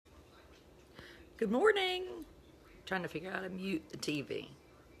Good morning. Trying to figure out how to mute the TV.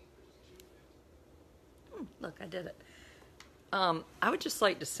 Look, I did it. I would just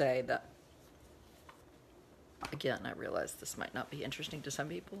like to say that, again, I realize this might not be interesting to some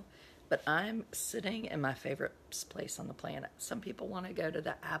people, but I'm sitting in my favorite place on the planet. Some people want to go to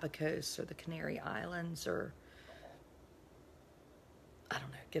the Abacos or the Canary Islands or, I don't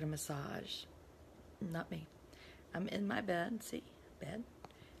know, get a massage. Not me. I'm in my bed, see, bed.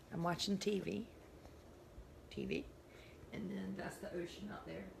 I'm watching TV. And then that's the ocean out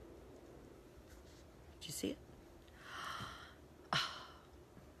there. Did you see it?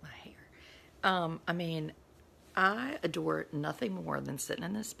 My hair. I adore nothing more than sitting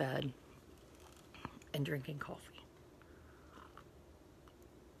in this bed and drinking coffee.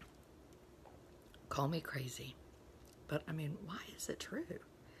 Call me crazy. But, why is it true?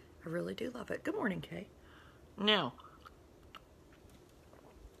 I really do love it. Good morning, Kay. Now,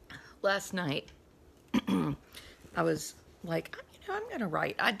 last night, I was like, I'm going to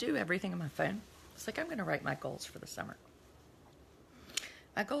write. I do everything on my phone. It's like, I'm going to write my goals for the summer.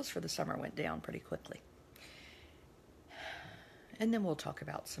 My goals for the summer went down pretty quickly. And then we'll talk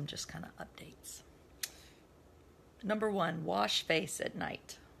about some just kind of updates. Number 1, wash face at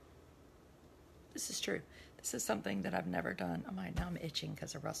night. This is true. This is something that I've never done. Now I'm itching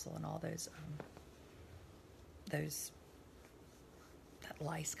because of Russell and all that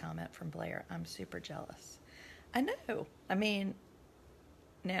lice comment from Blair. I'm super jealous. I know.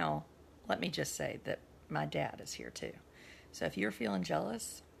 Now, let me just say that my dad is here too. So if you're feeling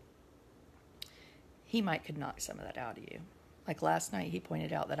jealous, he could knock some of that out of you. Like last night, he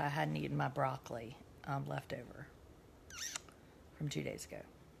pointed out that I hadn't eaten my broccoli left over from 2 days ago.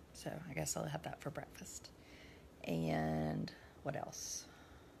 So I guess I'll have that for breakfast. And what else?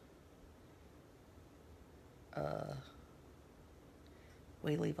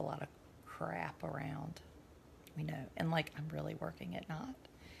 We leave a lot of crap around. We know. And I'm really working at not.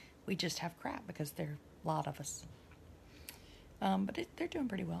 We just have crap because there are a lot of us. But they're doing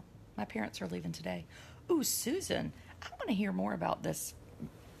pretty well. My parents are leaving today. Ooh, Susan, I want to hear more about this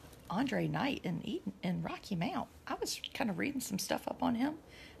Andre Knight in Rocky Mount. I was kind of reading some stuff up on him.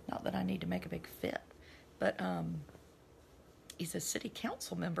 Not that I need to make a big fit. But he's a city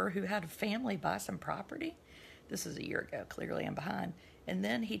council member who had a family buy some property. This is a year ago. Clearly I'm behind. And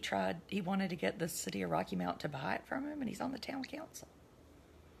then he wanted to get the city of Rocky Mount to buy it from him, and he's on the town council.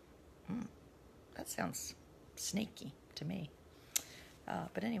 That sounds sneaky to me.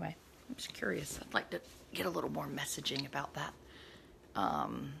 But anyway, I'm just curious. I'd like to get a little more messaging about that.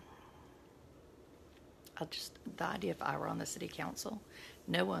 The idea if I were on the city council,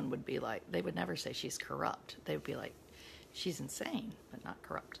 no one would be like, they would never say she's corrupt. They would be like, she's insane, but not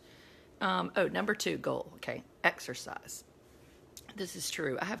corrupt. Number 2 goal, okay, exercise. This is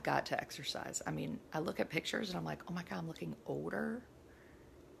true. I have got to exercise. I look at pictures and I'm like, oh my God, I'm looking older.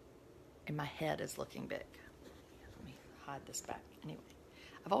 And my head is looking big. Let me hide this back. Anyway,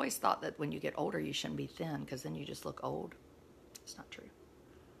 I've always thought that when you get older, you shouldn't be thin because then you just look old. It's not true.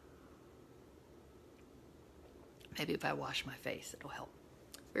 Maybe if I wash my face, it'll help.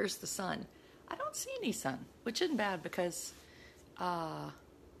 Where's the sun? I don't see any sun, which isn't bad because 2's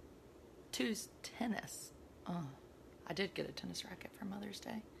tennis. I did get a tennis racket for Mother's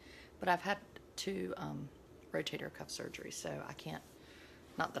Day, but I've had 2 rotator cuff surgeries, so I can't,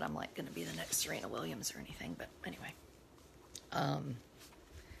 not that I'm going to be the next Serena Williams or anything, but anyway.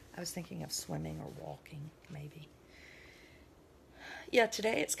 I was thinking of swimming or walking, maybe. Yeah,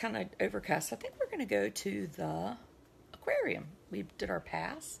 today it's kind of overcast. I think we're going to go to the aquarium. We did our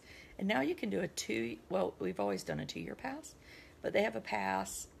pass, and now you can do we've always done a 2-year pass, but they have a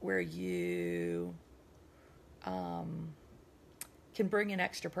pass where you can bring an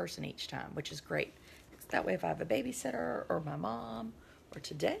extra person each time, which is great. That way if I have a babysitter or my mom, or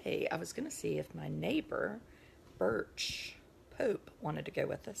today I was going to see if my neighbor, Birch Pope, wanted to go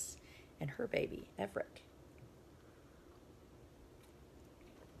with us, and her baby, Everett.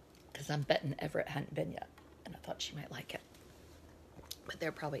 Because I'm betting Everett hadn't been yet, and I thought she might like it. But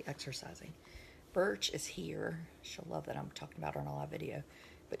they're probably exercising. Birch is here. She'll love that I'm talking about her on a live video.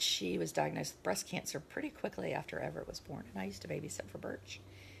 But she was diagnosed with breast cancer pretty quickly after Everett was born. And I used to babysit for Birch.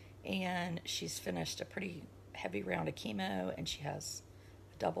 And she's finished a pretty heavy round of chemo, and she has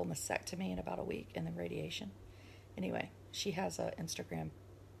a double mastectomy in about a week, and then radiation. Anyway, she has an Instagram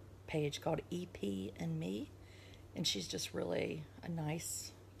page called EP and Me, and she's just really a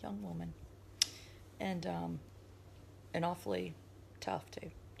nice young woman. And awfully tough,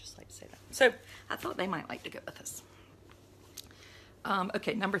 too. Just like to say that. So I thought they might like to go with us.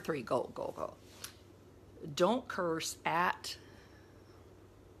 Okay, number 3, goal. Don't curse at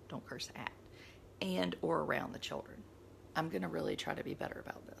and or around the children. I'm going to really try to be better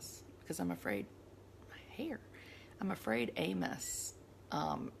about this because I'm afraid I'm afraid Amos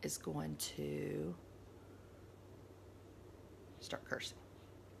is going to start cursing.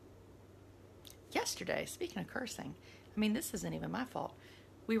 Yesterday, speaking of cursing, I mean, this isn't even my fault.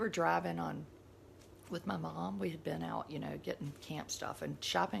 We were driving with my mom. We had been out, getting camp stuff, and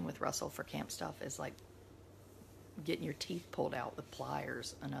shopping with Russell for camp stuff is like getting your teeth pulled out with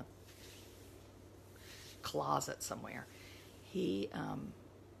pliers in a closet somewhere. He,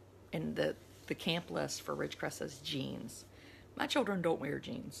 in the camp list for Ridgecrest says jeans. My children don't wear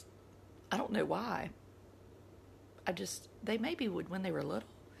jeans. I don't know why. They maybe would when they were little,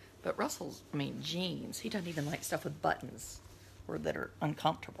 but jeans. He doesn't even like stuff with buttons or that are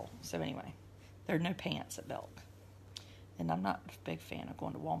uncomfortable. So anyway, there are no pants at Belk. And I'm not a big fan of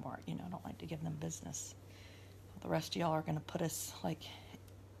going to Walmart. I don't like to give them business. The rest of y'all are going to put us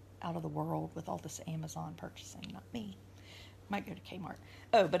out of the world with all this Amazon purchasing, not me. Might go to Kmart.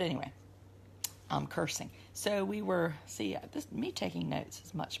 Oh, but anyway, I'm cursing. So we were, me taking notes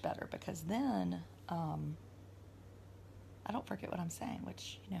is much better because then I don't forget what I'm saying,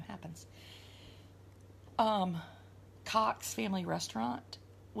 which, happens. Cox Family Restaurant.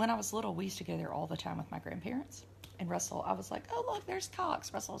 When I was little, we used to go there all the time with my grandparents. And Russell, I was like, oh, look, there's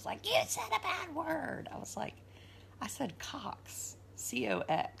Cox. Russell was like, you said a bad word. I said Cox,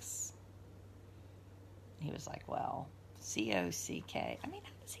 C-O-X. And he was like, well, C-O-C-K. How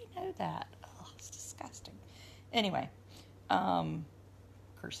does he know that? Oh, it's disgusting. Anyway,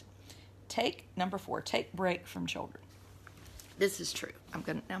 cursing. Number 4, take break from children. This is true.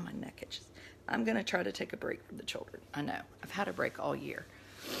 Now my neck itches. I'm going to try to take a break from the children. I know. I've had a break all year.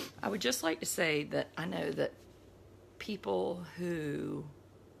 I would just like to say that I know that people who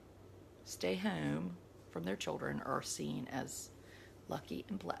stay home from their children are seen as lucky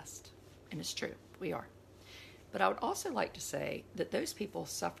and blessed. And it's true. We are. But I would also like to say that those people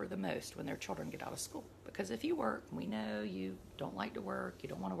suffer the most when their children get out of school. Because if you work, we know you don't like to work, you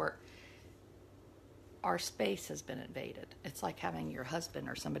don't want to work. Our space has been invaded. It's like having your husband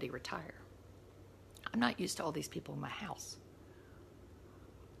or somebody retire. I'm not used to all these people in my house.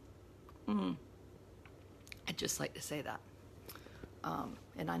 I'd just like to say that.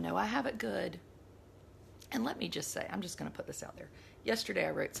 And I know I have it good. And let me just say, I'm just going to put this out there. Yesterday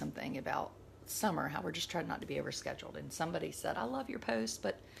I wrote something about summer, how we're just trying not to be overscheduled. And somebody said, I love your post,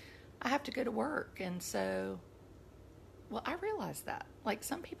 but I have to go to work. And so, I realized that.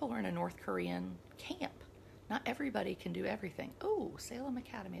 Some people are in a North Korean camp. Not everybody can do everything. Oh, Salem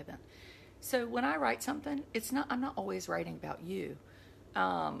Academy event. So when I write something, I'm not always writing about you.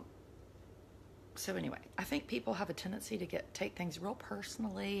 So anyway, I think people have a tendency to take things real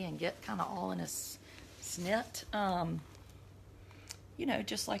personally and get kind of all in a snit.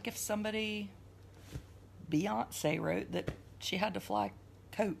 Just like if Beyonce wrote that she had to fly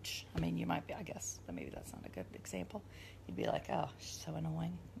coach. You might be, I guess, but maybe that's not a good example. You'd be like, oh, she's so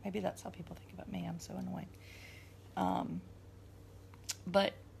annoying. Maybe that's how people think about me. I'm so annoying.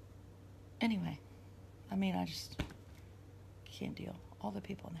 But anyway, I just can't deal. All the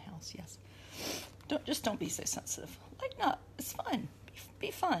people in the house, yes. Don't be so sensitive. It's fun.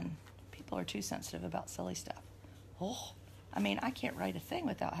 Be fun. People are too sensitive about silly stuff. Oh, I can't write a thing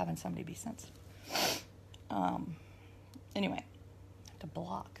without having somebody be sensitive. Anyway, I have to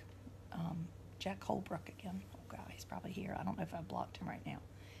block Jack Holbrook again. Oh, God, he's probably here. I don't know if I've blocked him right now.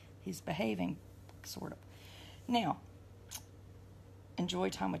 He's behaving, sort of. Now, enjoy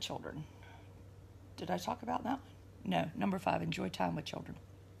time with children. Did I talk about that one? No. Number 5, enjoy time with children.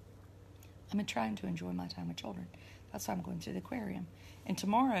 I'm trying to enjoy my time with children. That's why I'm going to the aquarium. And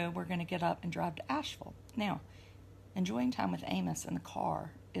tomorrow, we're going to get up and drive to Asheville. Now, enjoying time with Amos in the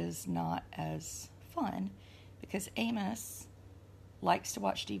car is not as fun because Amos likes to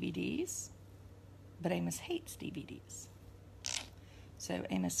watch DVDs, but Amos hates DVDs. So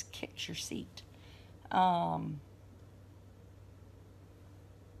Amos kicks your seat. So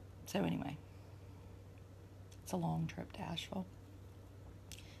anyway, it's a long trip to Asheville.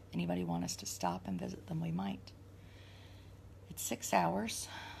 Anybody want us to stop and visit them, we might. It's 6 hours,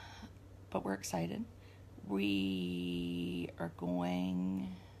 but we're excited. We are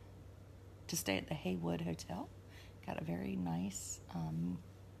going to stay at the Haywood Hotel. Got a very nice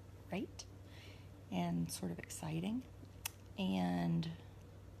rate and sort of exciting. And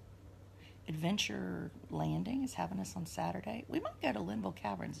Adventure Landing is having us on Saturday. We might go to Linville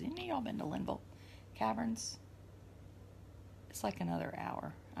Caverns. Any of y'all been to Linville Caverns? It's like another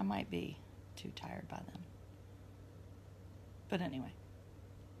hour. I might be too tired by then. But anyway.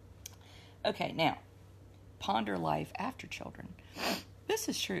 Okay, now, ponder life after children. this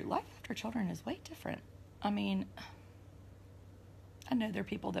is true. Life after children is way different. I mean, I know there are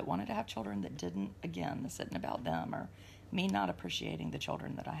people that wanted to have children that didn't. Again, this isn't about them or me not appreciating the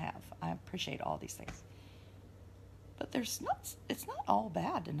children that I have. I appreciate all these things. But it's not all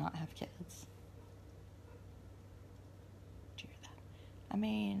bad to not have kids. Did you hear that? I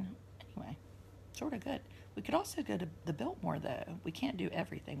mean, anyway, sort of good. We could also go to the Biltmore, though. We can't do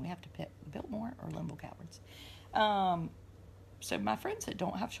everything. We have to pick Biltmore or Limble Cowards. So my friends that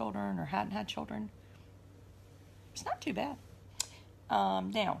don't have children or hadn't had children, it's not too bad.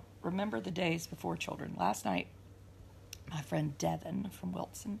 Now, remember the days before children. Last night, my friend Devin from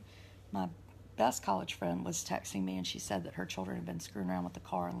Wilson, my best college friend, was texting me, and she said that her children had been screwing around with the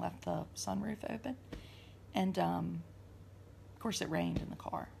car and left the sunroof open. And, of course, it rained in the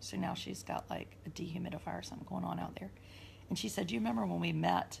car. So now she's got, like, a dehumidifier or something going on out there. And she said, do you remember when we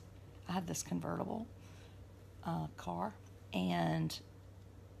met? I had this convertible car, and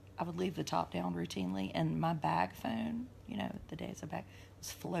I would leave the top down routinely, and my bag phone, the days of bag,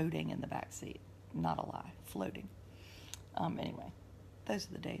 was floating in the back seat. Not a lie, floating. Anyway, those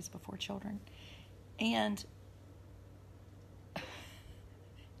are the days before children. And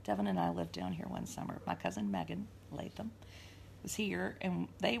Devin and I lived down here one summer. My cousin Megan Latham was here, and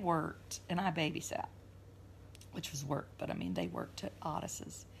they worked, and I babysat, which was work, but I mean, they worked at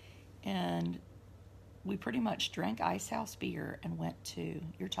Otis's. And we pretty much drank Ice House beer and went to,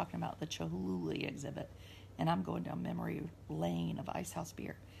 you're talking about the Chihuly exhibit, and I'm going down memory lane of Ice House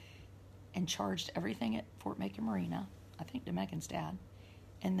beer, and charged everything at Fort Macon Marina, I think to Megan's dad.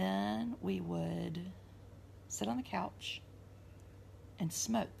 And then we would sit on the couch and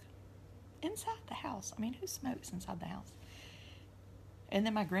smoke inside the house. I mean, who smokes inside the house? And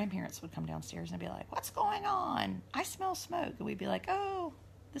then my grandparents would come downstairs and be like, what's going on? I smell smoke. And we'd be like, oh,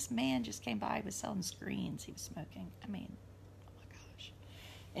 this man just came by. He was selling screens. He was smoking. I mean, oh my gosh.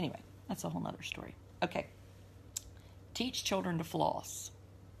 Anyway, that's a whole nother story. Okay. Teach children to floss.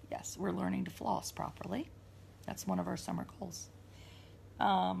 Yes, we're learning to floss properly. That's one of our summer goals.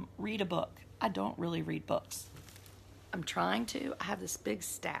 Read a book. I don't really read books. I'm trying to. I have this big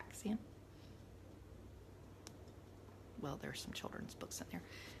stack. See them? Well, there's some children's books in there.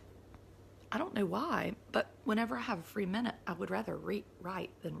 I don't know why, but whenever I have a free minute, I would rather write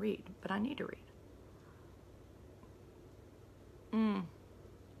than read. But I need to read.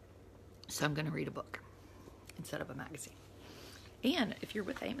 So I'm going to read a book instead of a magazine. And if you're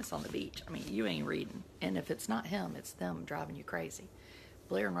with Amos on the beach, I mean, you ain't reading. And if it's not him, it's them driving you crazy.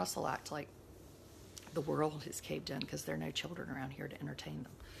 Blair and Russell act like the world is caved in because there are no children around here to entertain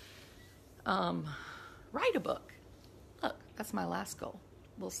them. Write a book. Look, that's my last goal.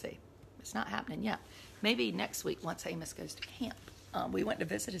 We'll see. It's not happening yet. Maybe next week once Amos goes to camp. We went to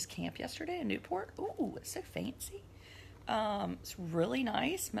visit his camp yesterday in Newport. Ooh, it's so fancy. It's really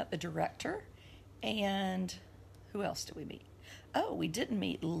nice. Met the director. And who else did we meet? Oh, we didn't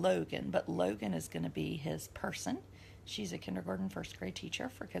meet Logan, but Logan is going to be his person. She's a kindergarten, first grade teacher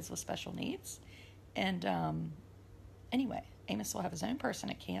for kids with special needs. And anyway, Amos will have his own person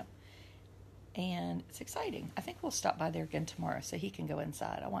at camp. And it's exciting. I think we'll stop by there again tomorrow so he can go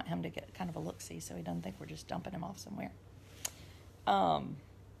inside. I want him to get kind of a look-see so he doesn't think we're just dumping him off somewhere. But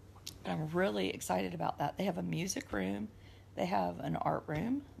I'm really excited about that. They have a music room. They have an art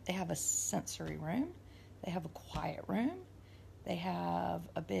room. They have a sensory room. They have a quiet room. They have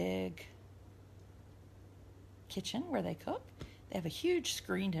a big kitchen where they cook. They have a huge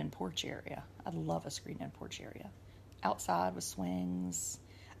screened-in porch area. I love a screened-in porch area. Outside with swings.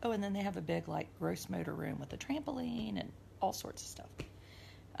 Oh, and then they have a big, like, gross motor room with a trampoline and all sorts of stuff.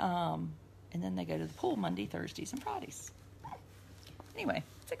 And then they go to the pool Monday, Thursdays, and Fridays. Anyway,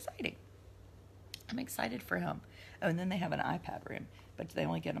 it's exciting. I'm excited for him. Oh, and then they have an iPad room, but they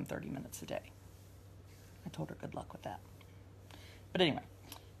only get him 30 minutes a day. I told her good luck with that. But anyway,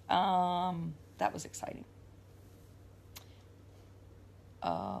 that was exciting.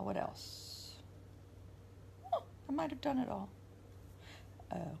 What else? Oh, I might have done it all.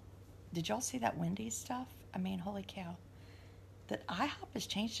 Oh, did y'all see that Wendy's stuff? I mean, holy cow. That IHOP has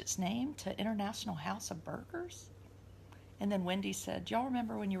changed its name to International House of Burgers. And then Wendy's said, y'all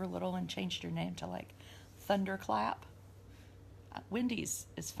remember when you were little and changed your name to, like, Thunderclap? Wendy's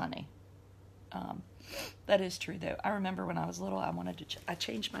is funny. That is true, though. I remember when I was little, I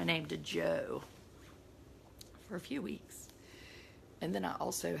changed my name to Joe for a few weeks. And then I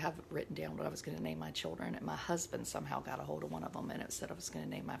also have written down what I was going to name my children. And my husband somehow got a hold of one of them, and it said I was going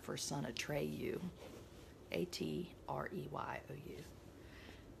to name my first son Atreyu. Atreyu.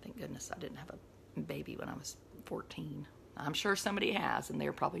 Thank goodness I didn't have a baby when I was 14. I'm sure somebody has, and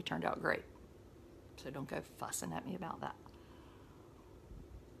they're probably turned out great. So don't go fussing at me about that.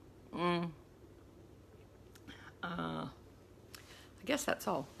 guess that's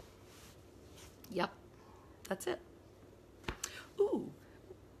all. Yep, that's it. Ooh,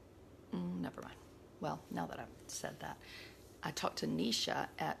 never mind. Well, now that I've said that, I talked to Nisha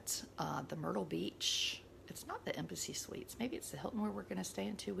at the Myrtle Beach. It's not the Embassy Suites. Maybe it's the Hilton where we're going to stay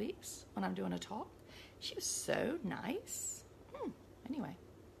in 2 weeks when I'm doing a talk. She was so nice. Anyway,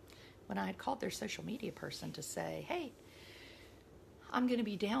 when I had called their social media person to say, hey, I'm going to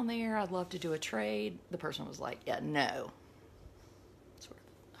be down there. I'd love to do a trade. The person was like, yeah, no. Sort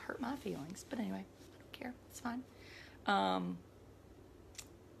of hurt my feelings. But anyway, I don't care. It's fine.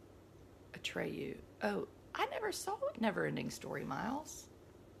 Atreyu. Oh, I never saw Never Ending Story, Miles.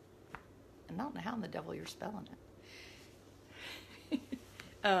 And I don't know how in the devil you're spelling it.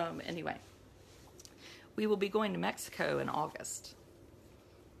 Anyway, we will be going to Mexico in August.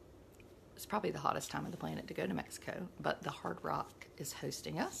 It's probably the hottest time on the planet to go to Mexico, but the Hard Rock is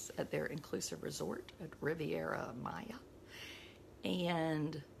hosting us at their inclusive resort at Riviera Maya.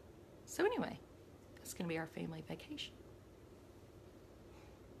 And so anyway, it's going to be our family vacation.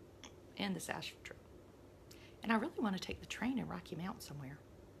 And this Asheville trip. And I really want to take the train in Rocky Mount somewhere.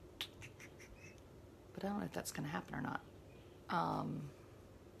 But I don't know if that's going to happen or not.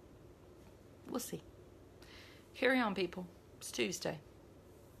 We'll see. Carry on, people. It's Tuesday.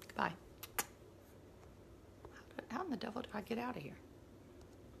 Goodbye. How in the devil do I get out of here?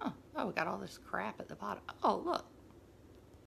 Oh, we got all this crap at the bottom. Oh, look.